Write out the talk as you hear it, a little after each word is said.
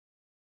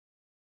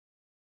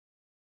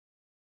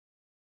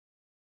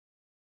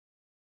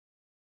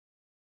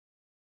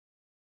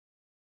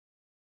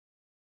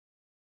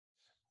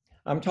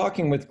I'm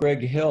talking with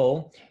Greg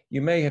Hill.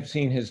 You may have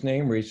seen his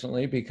name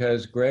recently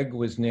because Greg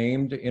was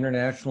named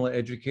International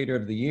Educator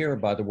of the Year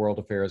by the World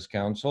Affairs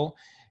Council.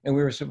 And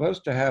we were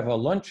supposed to have a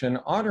luncheon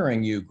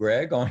honoring you,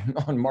 Greg,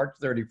 on March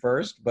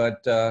 31st.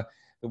 But the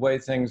way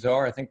things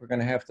are, I think we're going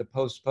to have to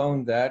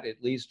postpone that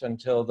at least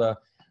until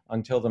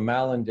the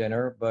Malin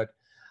dinner. But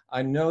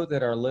I know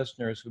that our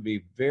listeners would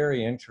be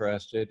very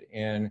interested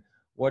in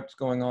what's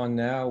going on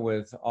now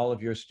with all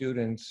of your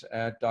students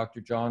at Dr.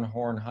 John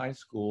Horn High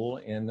School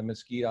in the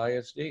Mesquite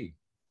ISD.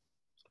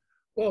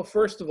 Well,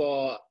 first of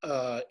all,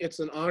 it's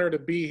an honor to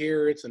be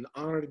here. It's an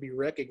honor to be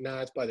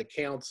recognized by the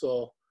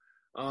council.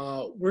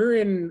 We're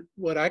in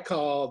what I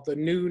call the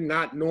new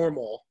not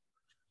normal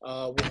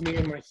with me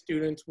and my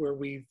students, where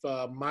we've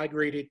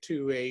migrated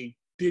to a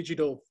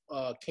digital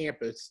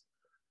campus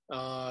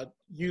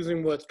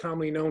using what's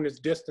commonly known as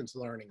distance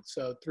learning.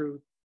 So through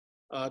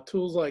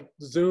tools like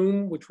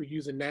Zoom, which we're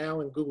using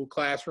now, in Google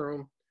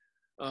Classroom,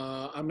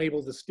 I'm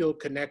able to still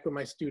connect with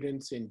my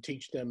students and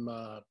teach them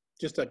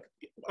just like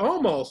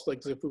almost like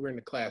as if we were in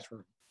the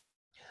classroom.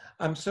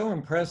 I'm so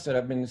impressed that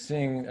I've been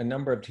seeing a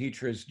number of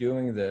teachers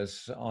doing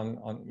this on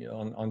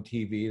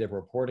TV. They're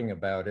reporting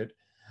about it.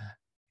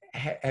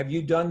 Have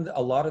you done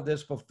a lot of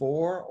this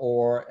before,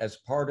 or as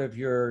part of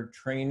your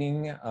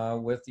training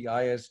with the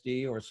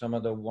ISD, or some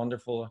of the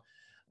wonderful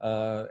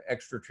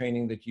extra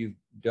training that you've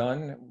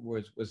done?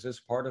 Was this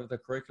part of the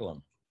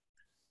curriculum?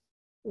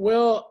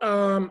 Well,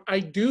 I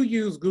do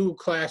use Google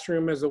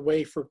Classroom as a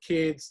way for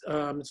kids.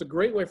 It's a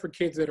great way for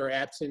kids that are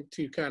absent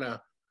to kind of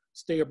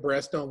stay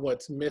abreast on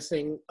what's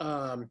missing.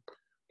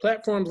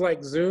 Platforms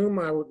like Zoom,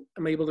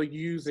 I'm able to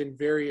use in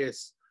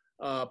various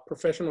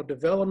professional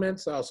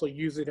developments. I also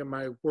use it in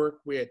my work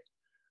with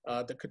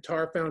the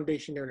Qatar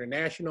Foundation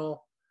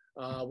International,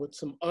 with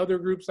some other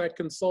groups I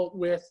consult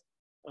with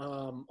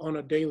on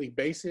a daily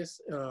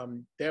basis.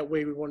 That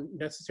way we won't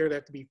necessarily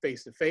have to be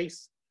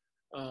face-to-face.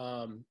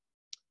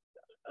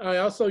 I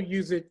also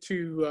use it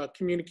to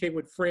communicate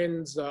with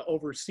friends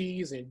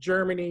overseas in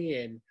Germany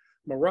and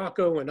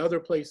Morocco and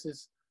other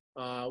places.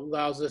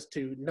 Allows us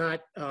to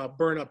not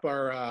burn up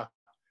our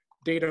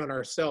data on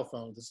our cell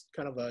phones. It's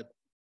kind of a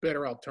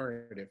better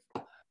alternative.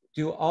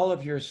 Do all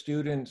of your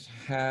students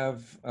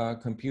have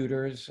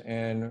computers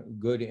and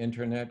good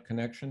internet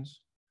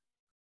connections?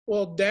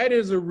 Well, that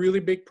is a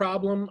really big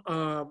problem.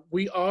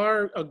 We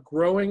are a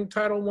growing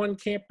Title I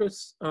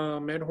campus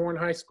at Horn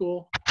High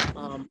School.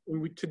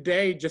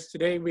 Just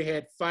today, we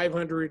had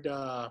 500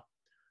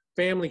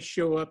 families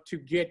show up to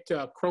get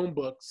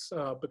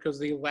Chromebooks because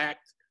they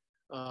lacked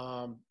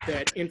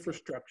that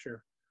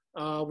infrastructure.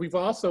 We've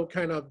also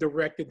kind of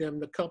directed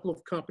them. A couple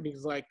of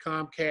companies like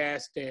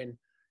Comcast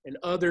and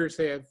others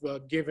have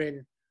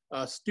given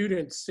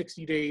students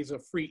 60 days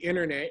of free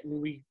internet,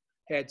 and we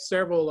had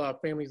several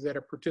families that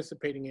are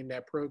participating in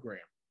that program.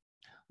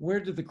 Where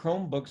did the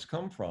Chromebooks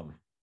come from?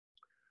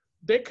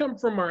 They come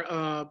from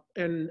our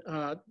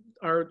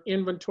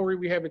inventory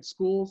we have at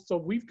schools. So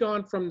we've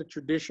gone from the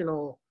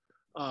traditional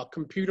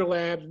computer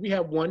labs. We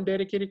have one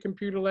dedicated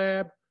computer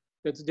lab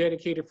that's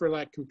dedicated for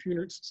like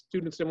computer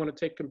students that want to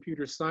take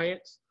computer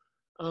science.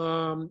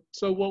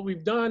 So what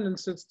we've done, and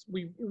since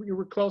we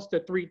were close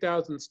to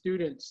 3,000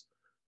 students,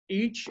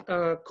 each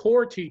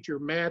core teacher,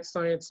 math,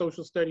 science,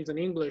 social studies, and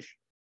English,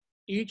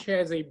 each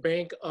has a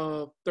bank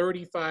of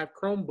 35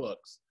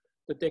 Chromebooks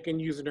that they can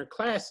use in their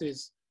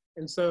classes.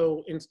 And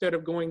so instead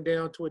of going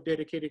down to a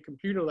dedicated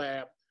computer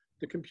lab,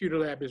 the computer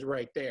lab is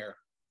right there.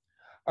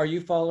 Are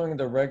you following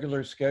the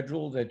regular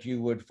schedule that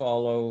you would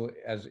follow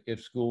as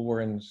if school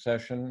were in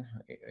session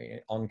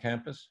on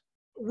campus?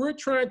 We're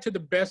trying to the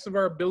best of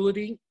our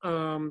ability.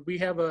 We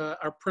have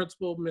our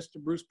principal, Mr.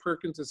 Bruce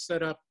Perkins, has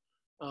set up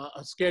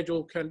a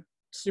schedule kind of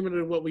similar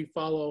to what we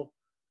follow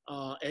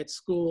at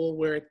school,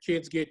 where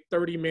kids get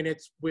 30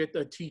 minutes with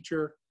a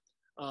teacher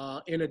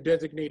in a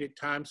designated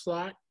time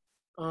slot.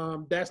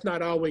 That's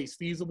not always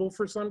feasible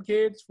for some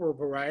kids for a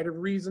variety of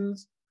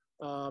reasons.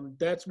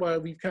 That's why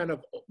we've kind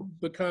of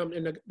become,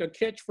 and the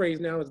catchphrase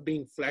now is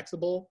being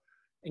flexible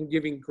and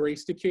giving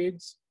grace to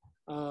kids.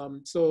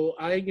 So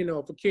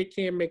if a kid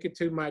can't make it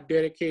to my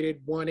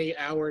dedicated 1A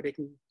hour, they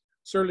can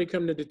certainly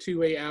come to the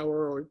 2A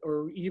hour,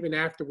 or even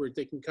afterwards,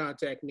 they can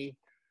contact me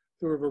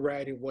through a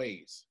variety of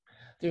ways.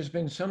 There's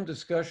been some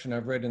discussion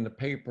I've read in the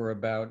paper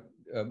about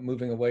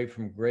moving away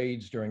from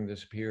grades during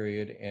this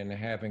period and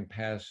having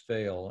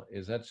pass-fail.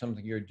 Is that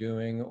something you're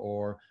doing,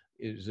 or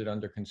is it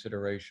under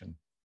consideration?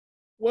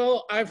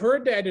 Well, I've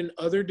heard that in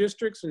other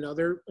districts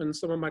and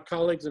some of my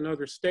colleagues in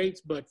other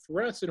states, but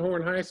for us at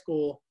Horn High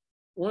School,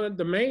 one of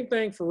the main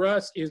thing for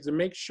us is to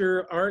make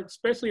sure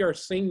especially our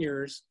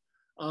seniors,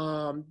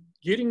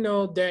 getting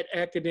that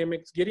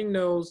academics, getting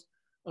those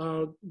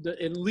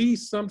at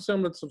least some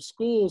semblance of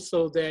school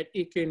so that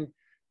it can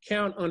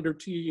count under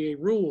TEA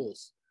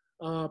rules.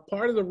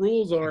 Part of the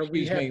rules are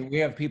we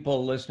have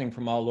people listening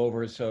from all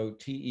over. So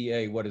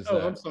TEA, what is that?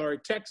 Oh, I'm sorry,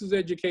 Texas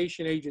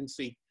Education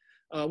Agency,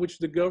 which is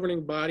the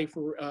governing body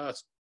for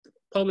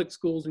public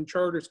schools and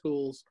charter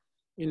schools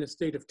in the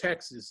state of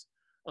Texas.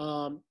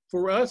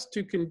 For us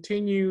to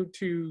continue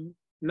to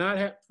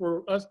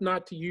for us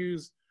not to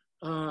use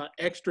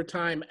extra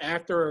time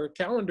after our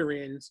calendar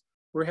ends.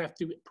 We have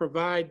to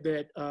provide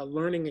that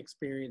learning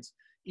experience,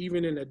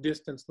 even in a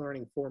distance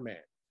learning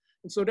format.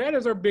 And so that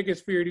is our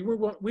biggest fear.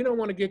 We don't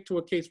want to get to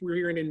a case we're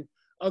hearing in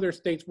other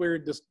states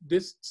where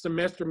this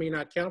semester may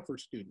not count for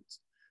students.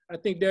 I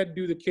think that'd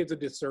do the kids a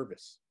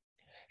disservice.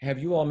 Have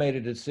you all made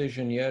a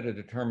decision yet, a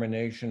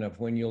determination of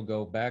when you'll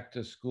go back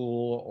to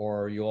school,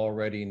 or are you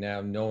already now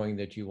knowing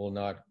that you will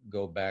not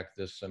go back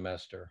this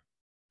semester?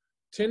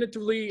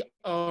 Tentatively,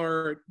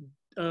 our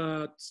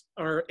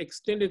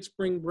extended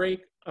spring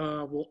break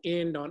will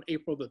end on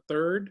April the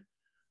 3rd.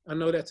 I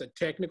know that's a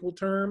technical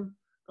term.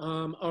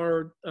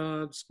 Our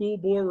school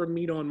board will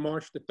meet on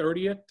March the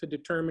 30th to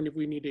determine if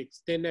we need to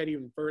extend that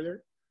even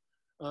further.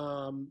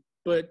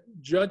 But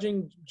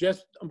judging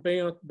just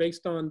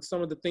based on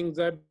some of the things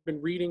I've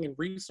been reading and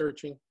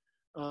researching,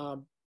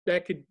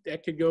 that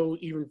could go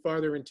even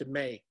farther into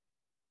May.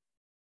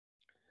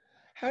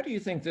 How do you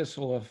think this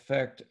will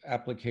affect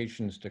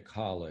applications to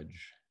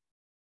college?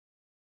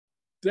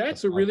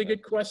 That's a really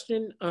good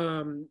question.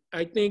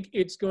 I think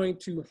it's going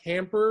to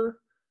hamper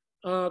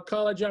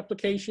college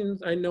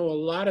applications. I know a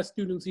lot of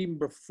students, even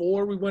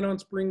before we went on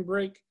spring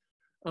break,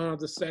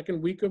 the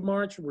second week of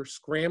March, were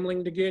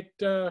scrambling to get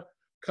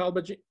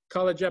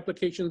college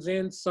applications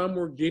in. Some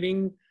were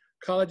getting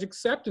college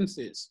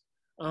acceptances.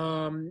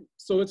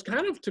 So it's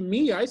kind of, to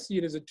me, I see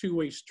it as a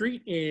two-way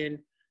street, and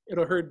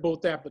it'll hurt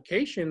both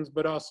applications,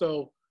 but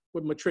also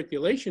with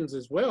matriculations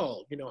as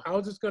well. You know, how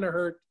is this going to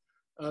hurt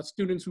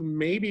students who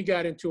maybe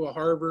got into a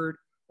Harvard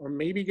or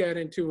maybe got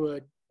into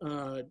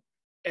a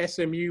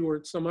SMU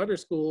or some other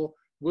school?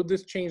 Will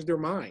this change their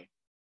mind?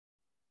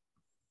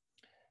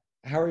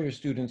 How are your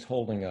students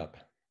holding up?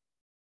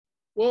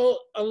 Well,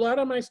 a lot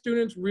of my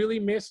students really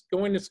miss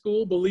going to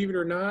school, believe it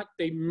or not.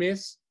 They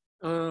miss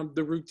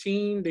the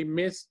routine. They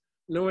miss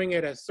knowing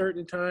at a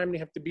certain time they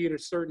have to be at a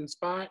certain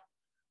spot.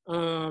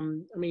 I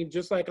mean,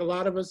 just like a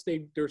lot of us,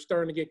 they're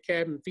starting to get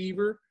cabin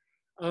fever.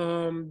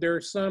 There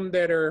are some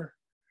that are,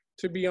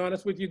 to be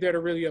honest with you, that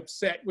are really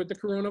upset with the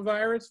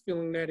coronavirus,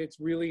 feeling that it's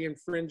really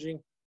infringing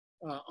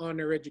on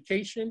their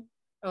education.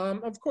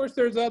 Of course,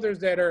 there's others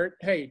that are,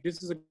 hey,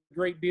 this is a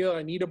great deal.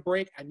 I need a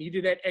break. I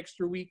needed that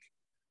extra week.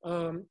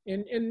 And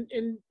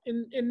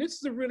this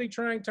is a really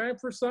trying time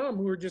for some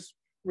who are just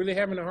really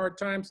having a hard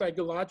time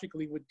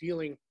psychologically with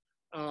dealing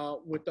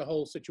with the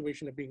whole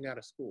situation of being out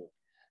of school.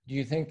 Do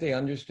you think they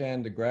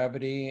understand the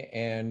gravity,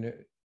 and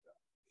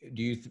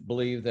do you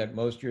believe that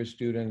most of your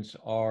students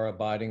are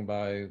abiding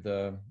by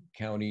the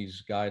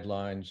county's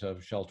guidelines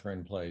of shelter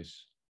in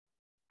place?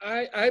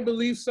 I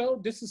believe so.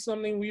 This is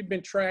something we've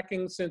been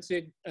tracking since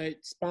it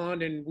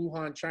spawned in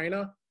Wuhan,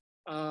 China.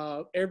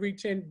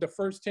 The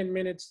first 10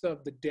 minutes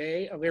of the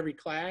day of every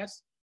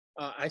class,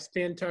 I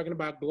stand talking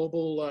about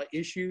global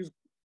issues.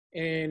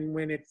 And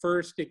when it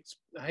first, I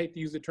hate to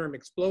use the term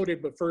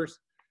exploded, but first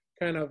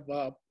kind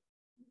of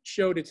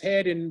showed its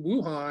head in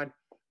Wuhan,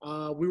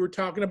 we were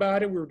talking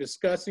about it, we were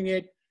discussing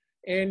it.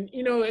 And,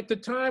 you know, at the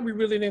time, we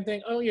really didn't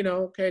think, oh, you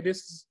know, okay,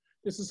 this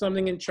is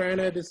something in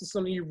China. This is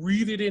something you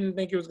really didn't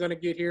think it was going to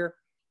get here.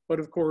 But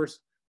of course,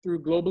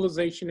 through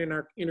globalization and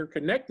our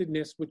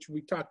interconnectedness, which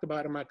we talked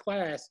about in my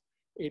class,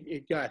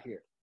 it got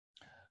here.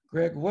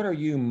 Greg, what are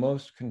you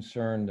most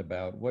concerned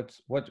about?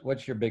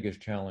 What's your biggest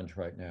challenge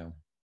right now?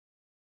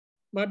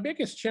 My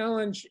biggest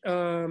challenge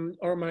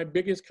or my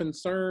biggest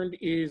concern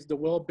is the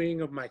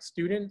well-being of my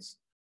students,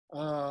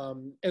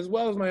 as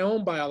well as my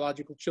own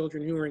biological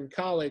children who are in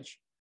college,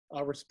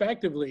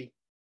 respectively,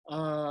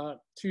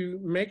 to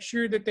make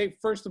sure that they,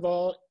 first of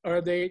all,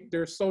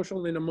 their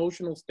social and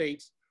emotional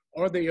states,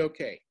 are they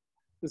okay?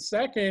 The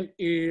second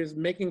is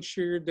making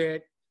sure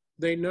that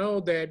they know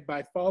that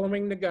by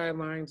following the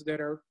guidelines that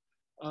our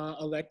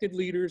elected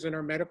leaders and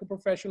our medical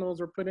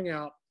professionals are putting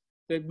out,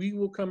 that we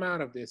will come out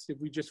of this if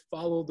we just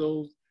follow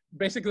those,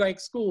 basically like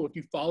school. If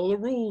you follow the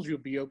rules, you'll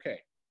be okay.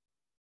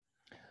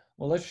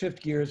 Well, let's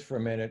shift gears for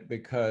a minute,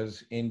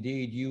 because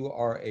indeed you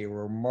are a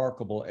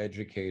remarkable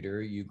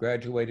educator. You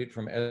graduated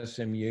from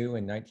SMU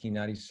in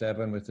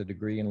 1997 with a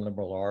degree in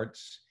liberal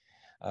arts.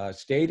 You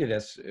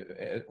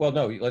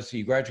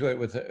graduated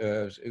with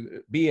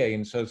a BA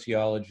in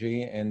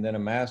sociology and then a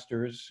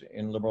master's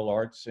in liberal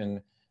arts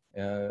in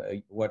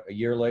a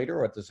year later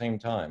or at the same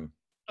time?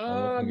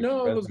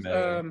 No, it was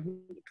a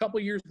couple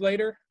of years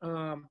later.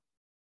 And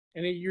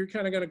you're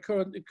kind of going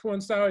to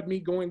coincide with me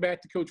going back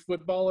to coach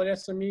football at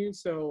SMU.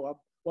 So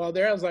while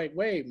there, I was like,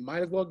 wait,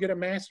 might as well get a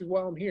master's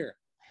while I'm here.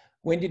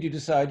 When did you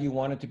decide you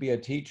wanted to be a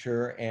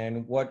teacher,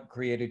 and what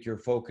created your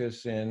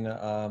focus in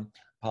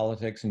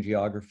politics and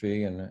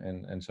geography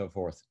and so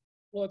forth?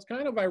 Well, it's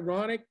kind of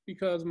ironic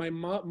because my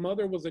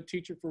mother was a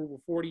teacher for over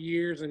 40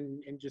 years,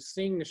 and just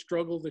seeing the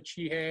struggles that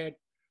she had,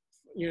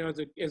 you know,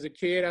 as a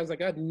kid, I was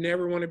like, I'd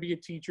never want to be a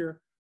teacher.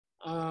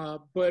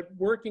 But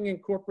working in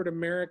corporate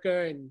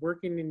America and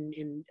working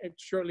in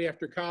shortly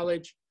after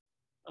college,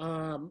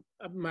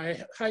 my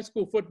high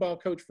school football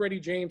coach, Freddie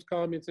James,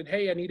 called me and said,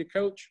 hey, I need a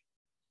coach.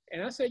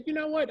 And I said, you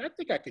know what? I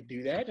think I could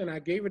do that. And I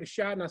gave it a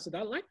shot. And I said,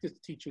 I like this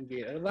teaching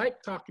gig. I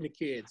like talking to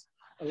kids.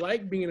 I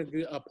like being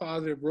a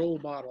positive role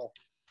model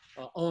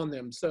on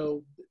them.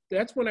 So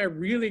that's when I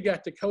really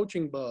got the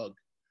coaching bug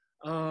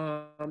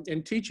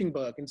and teaching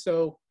bug. And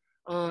so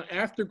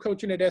after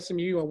coaching at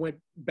SMU, I went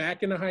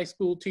back into high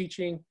school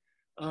teaching,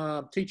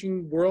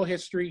 teaching world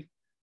history.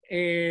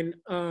 And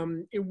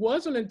it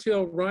wasn't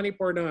until Ronnie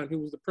Pardon, who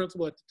was the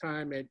principal at the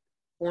time at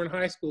Warren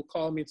High School,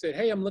 called me and said,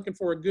 "Hey, I'm looking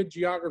for a good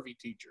geography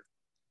teacher."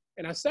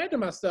 And I said to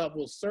myself,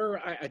 "Well, sir,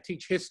 I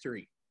teach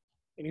history."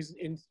 And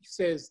he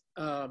says,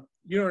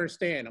 "You don't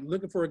understand. I'm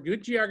looking for a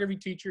good geography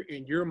teacher,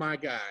 and you're my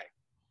guy."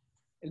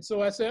 And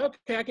so I said,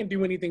 "Okay, I can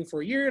do anything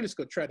for a year. Let's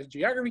go try the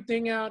geography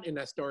thing out." And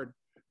I started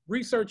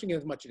researching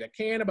as much as I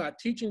can about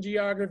teaching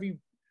geography,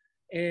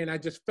 and I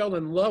just fell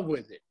in love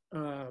with it.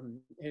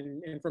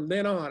 And from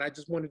then on, I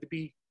just wanted to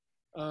be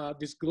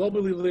this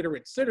globally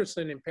literate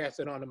citizen and pass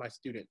it on to my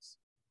students.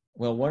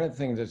 Well, one of the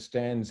things that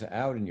stands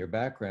out in your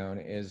background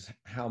is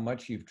how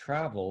much you've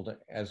traveled,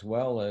 as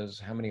well as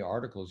how many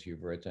articles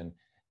you've written.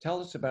 Tell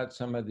us about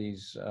some of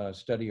these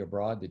study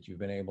abroad that you've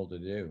been able to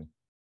do.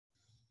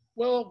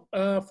 Well,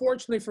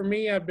 fortunately for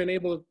me, I've been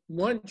able to,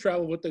 one,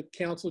 travel with the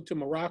council to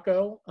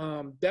Morocco.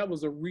 That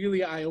was a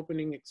really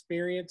eye-opening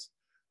experience.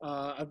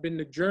 I've been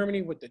to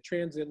Germany with the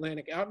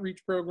Transatlantic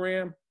Outreach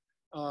Program,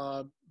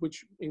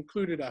 which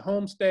included a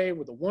homestay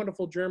with a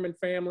wonderful German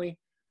family.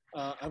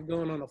 I've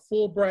gone on a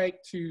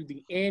Fulbright to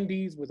the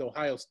Andes with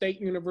Ohio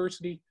State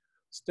University,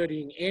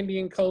 studying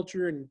Andean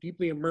culture and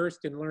deeply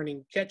immersed in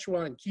learning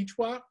Quechua and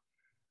Quichua.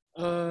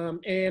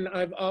 And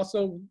I've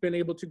also been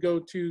able to go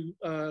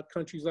to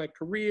countries like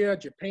Korea,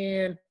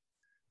 Japan,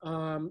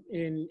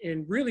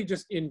 and really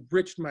just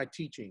enriched my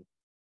teaching.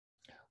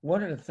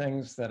 One of the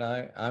things that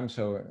I'm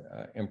so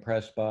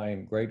impressed by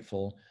and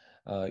grateful,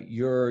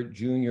 your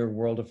Junior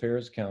World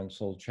Affairs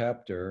Council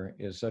chapter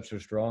is such a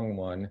strong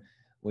one.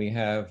 We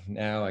have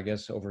now, I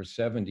guess, over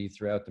 70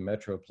 throughout the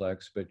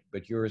Metroplex,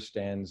 but yours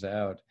stands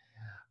out.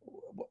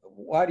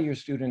 Why do your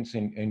students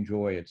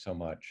enjoy it so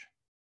much?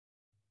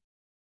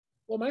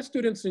 Well, my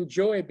students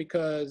enjoy it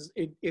because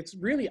it's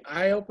really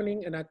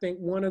eye-opening. And I think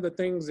one of the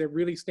things that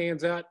really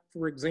stands out,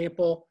 for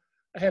example,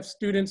 I have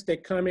students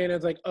that come in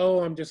as like,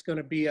 "Oh, I'm just going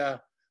to be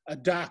a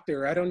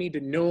doctor. I don't need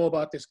to know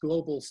about this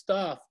global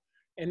stuff."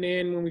 And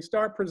then when we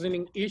start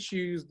presenting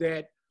issues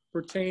that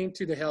pertain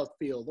to the health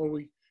field,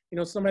 or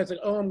somebody's like,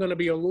 "Oh, I'm going to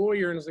be a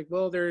lawyer," and it's like,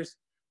 well, there's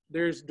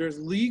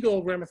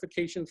legal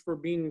ramifications for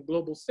being a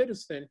global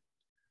citizen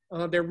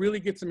that really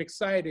gets them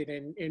excited.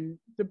 And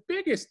the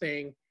biggest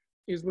thing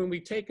is when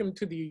we take them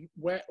to the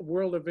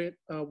World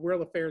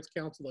Affairs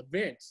Council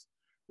events,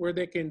 where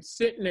they can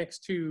sit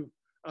next to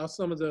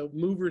some of the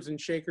movers and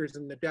shakers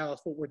in the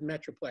Dallas-Fort Worth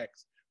Metroplex.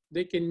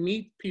 They can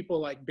meet people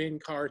like Ben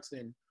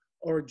Carson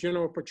or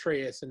General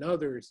Petraeus and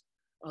others.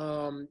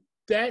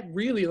 That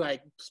really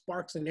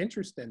sparks an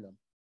interest in them.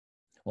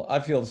 Well,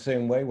 I feel the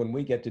same way when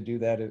we get to do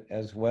that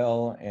as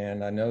well.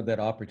 And I know that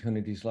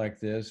opportunities like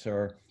this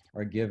are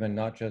given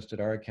not just at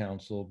our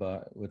council,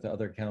 but with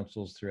other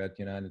councils throughout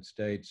the United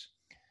States.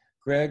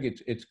 Greg,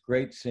 it's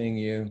great seeing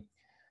you.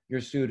 Your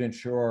students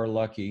sure are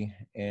lucky.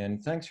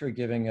 And thanks for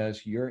giving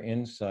us your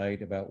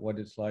insight about what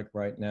it's like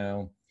right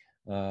now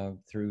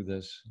through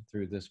this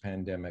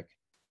pandemic.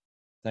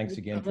 Thanks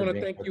again for being with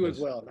us. I want to thank you as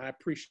well, and I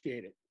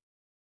appreciate it.